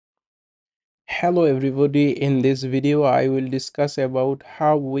Hello everybody, in this video I will discuss about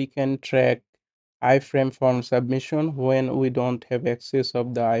how we can track iframe form submission when we don't have access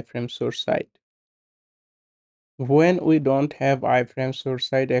of the iframe source site. When we don't have iframe source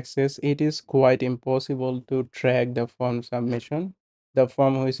site access, it is quite impossible to track the form submission, the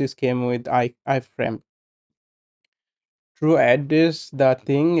form which is came with iframe. To address the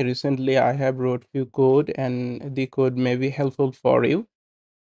thing, recently I have wrote few code and the code may be helpful for you.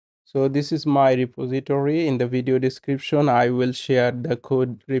 So this is my repository. In the video description, I will share the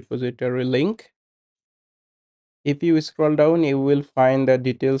code repository link. If you scroll down, you will find the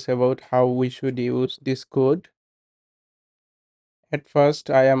details about how we should use this code. At first,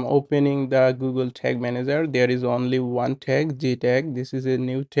 I am opening the Google Tag Manager. There is only one tag, G tag. This is a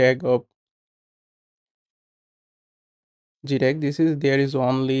new tag of G tag. There is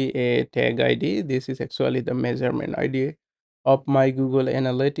only a tag ID. This is actually the measurement ID of my Google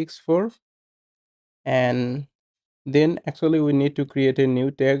Analytics 4. And then actually we need to create a new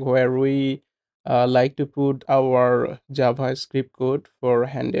tag where we like to put our JavaScript code for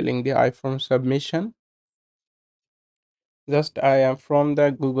handling the iPhone submission. Just I am from the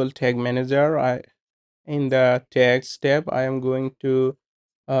Google Tag Manager. I In the tags tab, I am going to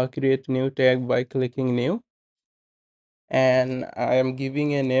create new tag by clicking new, and I am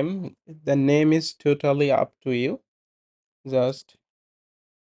giving a name. The name is totally up to you. Just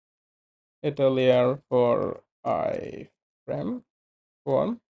atelier for iframe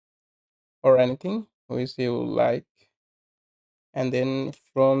form or anything which you like. And then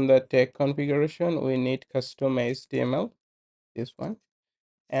from the tag configuration we need custom HTML, this one.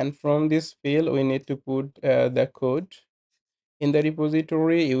 And from this field we need to put the code. In the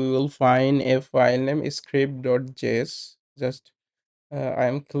repository you will find a file name script.js. Just I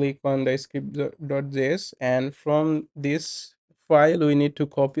am click on the script.js, and from this file we need to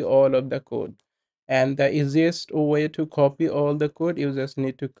copy all of the code. And the easiest way to copy all the code, you just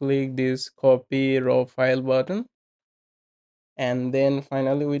need to click this copy raw file button, and then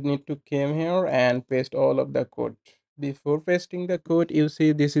finally we need to come here and paste all of the code. Before pasting the code, you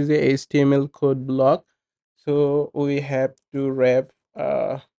see this is a HTML code block, so we have to wrap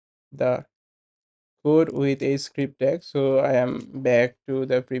the code with a script tag. So I am back to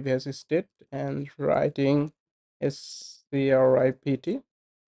the previous state and writing script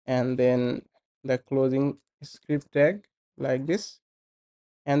and then the closing script tag like this.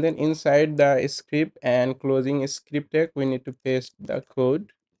 And then inside the script and closing script tag we need to paste the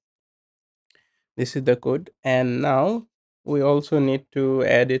code. This is the code, and now we also need to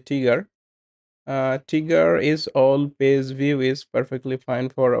add a trigger. Trigger is all page view is perfectly fine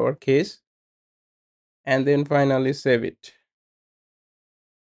for our case, and then finally save it.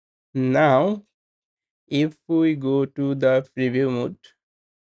 Now if we go to the preview mode,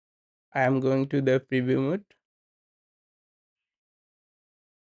 I am going to the preview mode.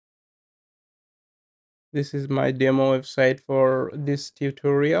 This is my demo website for this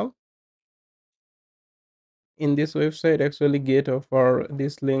tutorial. In this website actually get offer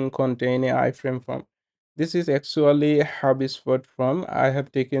this link contain a iframe form. This is actually a HubSpot form. I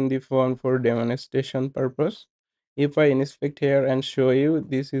have taken the form for demonstration purpose. If I inspect here and show you,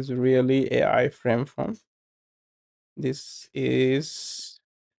 this is really a iframe form. This is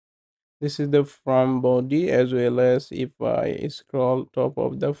the form body, as well as if I scroll top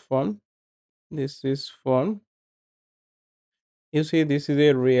of the form, this is form. You see this is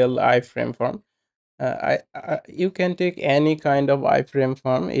a real iframe form. You can take any kind of iframe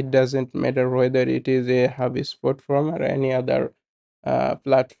form. It doesn't matter whether it is a HubSpot form or any other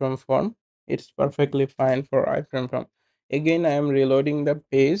platform form. It's perfectly fine for iframe form. Again, I am reloading the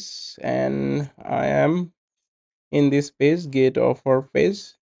page, and I am in this page, get offer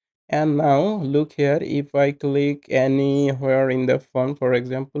page. And now look here, if I click anywhere in the form, for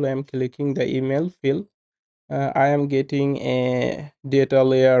example, I am clicking the email field, I am getting a data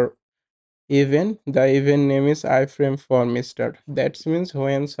layer event. The event name is iframe form start. That means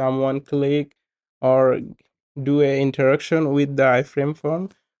when someone click or do a interaction with the iframe form,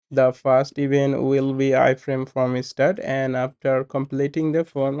 the first event will be iframe form start. And after completing the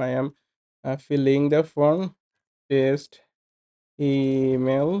form, I am filling the form, test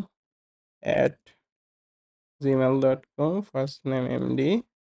email at gmail.com, first name MD,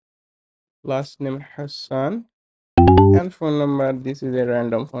 last name Hassan, and phone number. This is a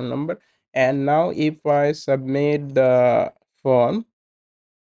random phone number. And now if I submit the form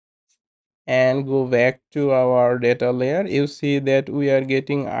and go back to our data layer, you see that we are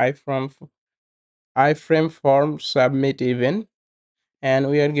getting iframe form submit event, and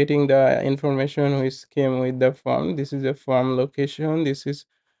we are getting the information which came with the form. This is a form location, this is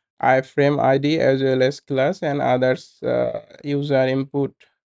iframe id as well as class and others user input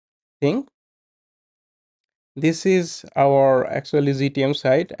thing. This is our actually GTM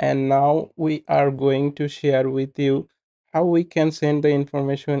site, and now we are going to share with you how we can send the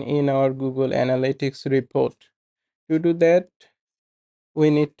information in our Google Analytics report. To do that, we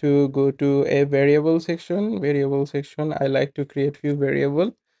need to go to a variable section. Variable section, I like to create few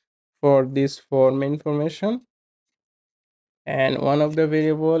variable for this form information, and one of the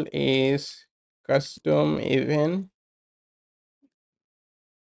variable is custom event,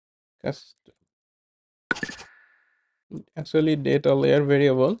 custom, actually data layer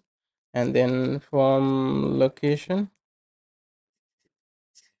variable, and then form location,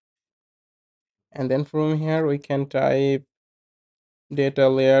 and then from here we can type data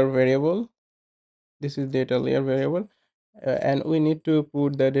layer variable. This is data layer variable, and we need to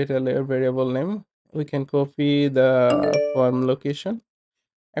put the data layer variable name. We can copy the form location.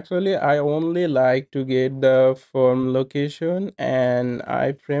 Actually, I only like to get the form location and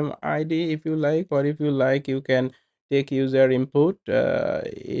iframe ID if you like, or if you like, you can take user input.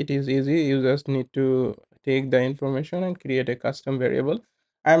 It is easy. You just need to take the information and create a custom variable.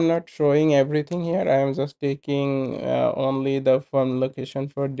 I'm not showing everything here. I am just taking only the form location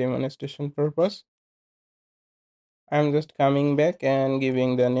for demonstration purpose. I'm just coming back and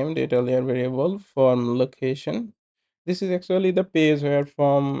giving the name data layer variable form location. This is actually the page where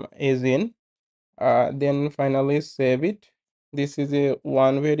form is in. Then finally save it. This is a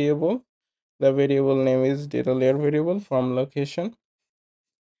one variable. The variable name is data layer variable from location.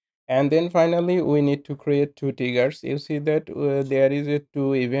 And then finally we need to create two triggers. You see that there is a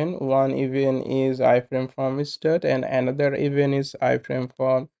two event. One event is iframe form start and another event is iframe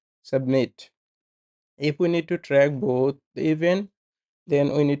form submit. If we need to track both event,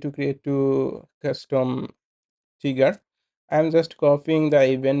 then we need to create two custom trigger. I'm just copying the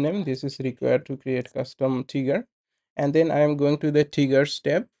event name. This is required to create custom trigger. And then I am going to the trigger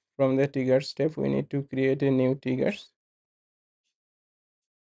step. From the trigger step, we need to create a new triggers.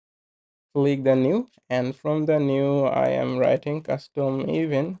 Click the new, and from the new, I am writing custom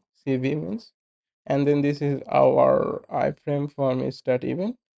event CV events. And then this is our iframe form start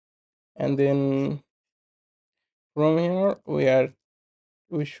event. And then from here,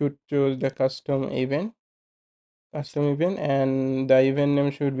 we should choose the custom event, and the event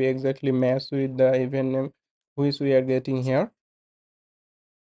name should be exactly matched with the event name which we are getting here.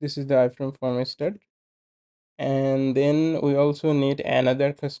 This is the iframe form start, and then we also need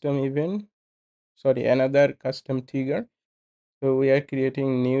another custom event, sorry, another custom trigger. So we are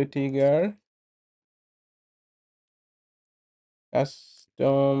creating new trigger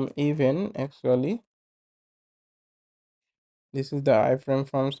custom event. Actually, this is the iframe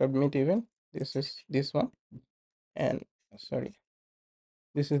form submit event. This is this one, and sorry,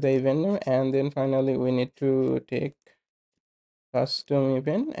 this is the event name. And then finally we need to take custom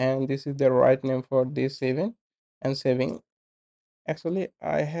event, and this is the right name for this event, and saving. Actually,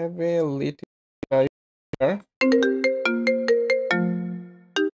 I have a little here.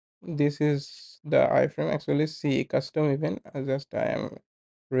 This is the iframe. Actually, see custom event. Just I am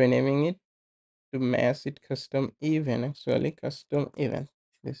renaming it to match it custom event. Actually, custom event.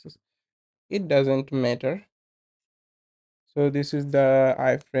 This is, it doesn't matter. So this is the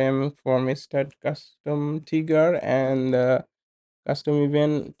iframe form start custom trigger and custom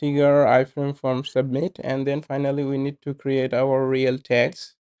event trigger iframe form submit, and then finally we need to create our real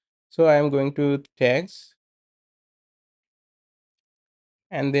tags. So I am going to tags,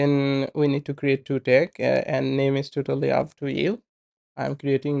 and then we need to create two tag, and name is totally up to you. I'm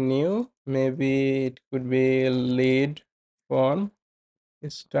creating new, maybe it could be lead form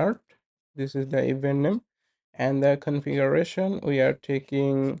start. This is the event name, and the configuration, we are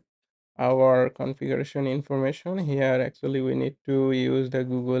taking our configuration information here. Actually, we need to use the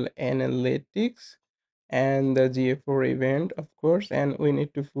Google Analytics and the GA4 event, of course, and we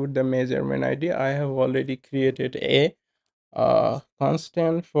need to put the measurement ID. I have already created a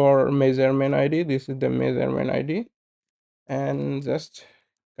constant for measurement ID. This is the measurement ID, and just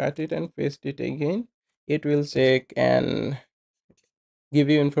cut it and paste it again. It will check and give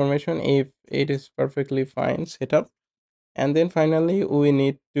you information if it is perfectly fine setup. And then finally we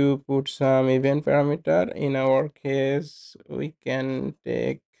need to put some event parameter. In our case, we can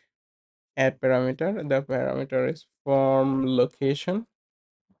take add parameter. The parameter is form location,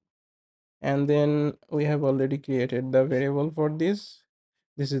 and then we have already created the variable for this.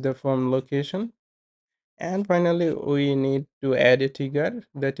 This is the form location, and finally we need to add a trigger.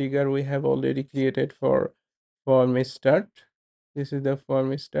 The trigger we have already created for form start. This is the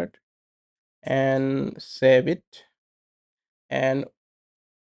form start, and save it. And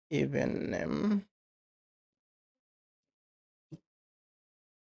event name.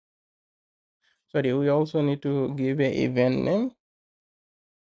 Sorry, we also need to give a event name.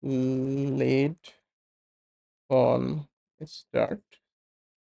 Lead on start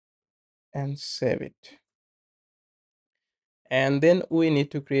and save it. And then we need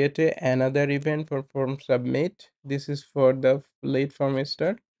to create another event for form submit. This is for the lead form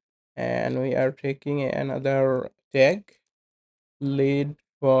start, and we are taking another tag lead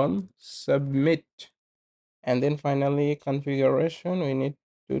form submit. And then finally configuration, we need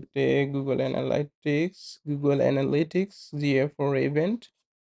to take Google Analytics GA for event.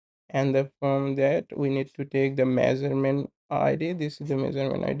 And the from that we need to take the measurement ID. This is the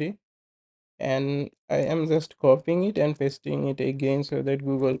measurement ID, and I am just copying it and pasting it again so that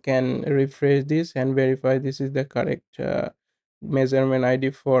Google can refresh this and verify this is the correct measurement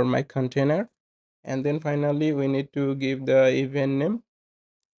ID for my container. And then finally we need to give the event name.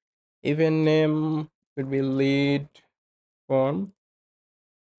 Event name could be lead form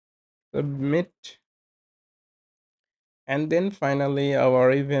submit. And then finally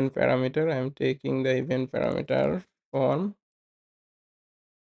our event parameter, I'm taking the event parameter form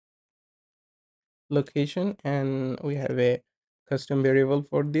location, and we have a custom variable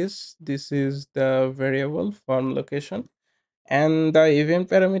for this. This is the variable form location, and the event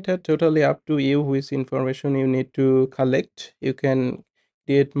parameter totally up to you which information you need to collect. You can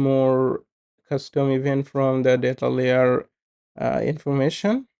create more custom event from the data layer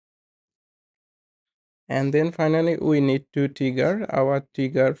information. And then finally we need to trigger. Our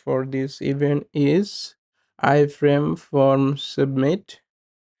trigger for this event is iframe form submit,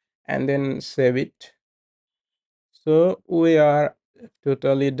 and then save it. So we are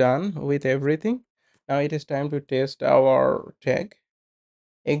totally done with everything. Now it is time to test our tag.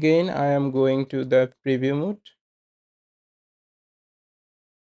 Again, I am going to the preview mode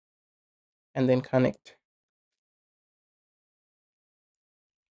and then connect.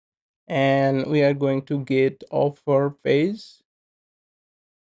 And we are going to get offer page.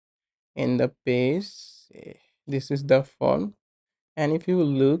 In the page, this is the form. And if you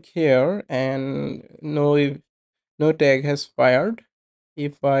look here and no tag has fired,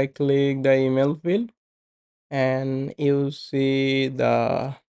 if I click the email field and you see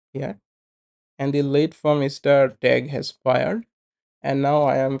the here, and the late form star tag has fired, and now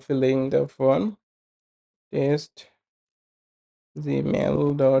I am filling the form test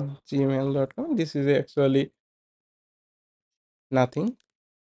gmail.gmail.com. This is actually nothing,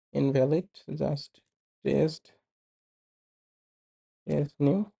 invalid, just test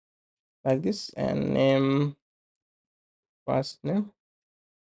new like this, and name first name,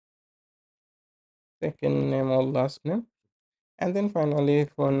 second name or last name, and then finally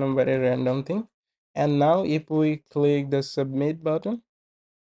phone number, a random thing. And now if we click the submit button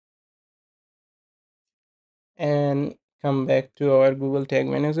and come back to our Google Tag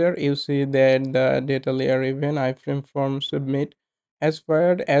Manager, you see that the data layer event iframe form submit has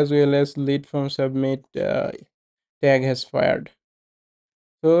fired, as well as lead form submit tag has fired.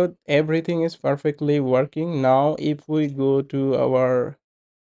 So everything is perfectly working. Now if we go to our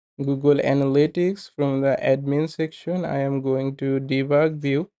Google Analytics from the admin section, I am going to debug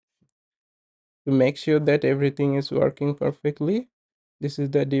view to make sure that everything is working perfectly. This is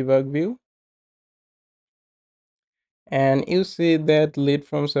the debug view, and you see that lead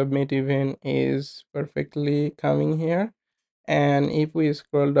from submit event is perfectly coming here. And if we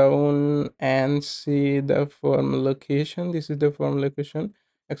scroll down and see the form location, this is the form location.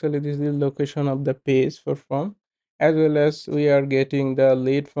 Actually this is the location of the page for form, as well as we are getting the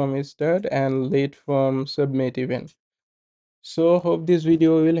lead form start and lead form submit event. So hope this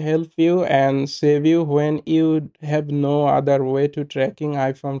video will help you and save you when you have no other way to tracking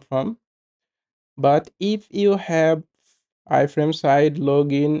iPhone from. But if you have iframe side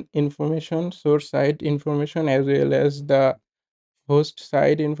login information, source side information, as well as the host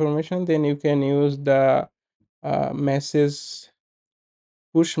side information, then you can use the message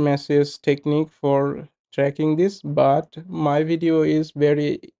push message technique for tracking this. But my video is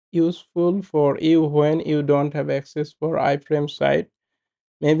very useful for you when you don't have access for iframe side.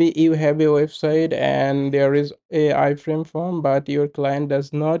 Maybe you have a website and there is a iframe form, but your client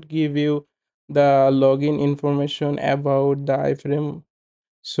does not give you the login information about the iframe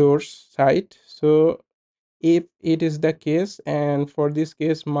source site. So if it is the case, and for this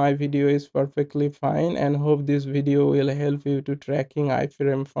case my video is perfectly fine, and hope this video will help you to tracking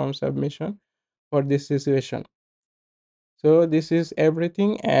iframe form submission for this situation. So this is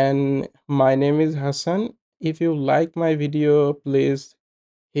everything, and my name is Hassan. If you like my video, please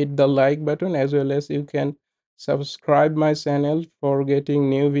hit the like button, as well as you can subscribe my channel for getting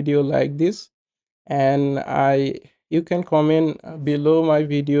new video like this. And I you can comment below my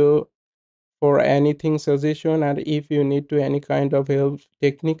video for anything suggestion, and if you need to any kind of help,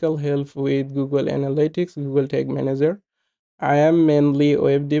 technical help with Google Analytics, Google Tag Manager. I am mainly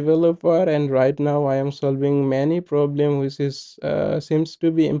web developer, and right now I am solving many problem which is seems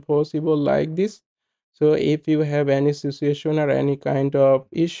to be impossible like this. So if you have any situation or any kind of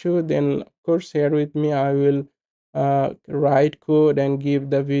issue, then of course share with me. I will write code and give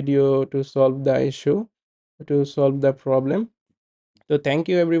the video to solve the issue, to solve the problem. So thank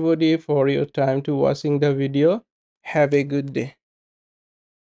you everybody for your time to watching the video. Have a good day.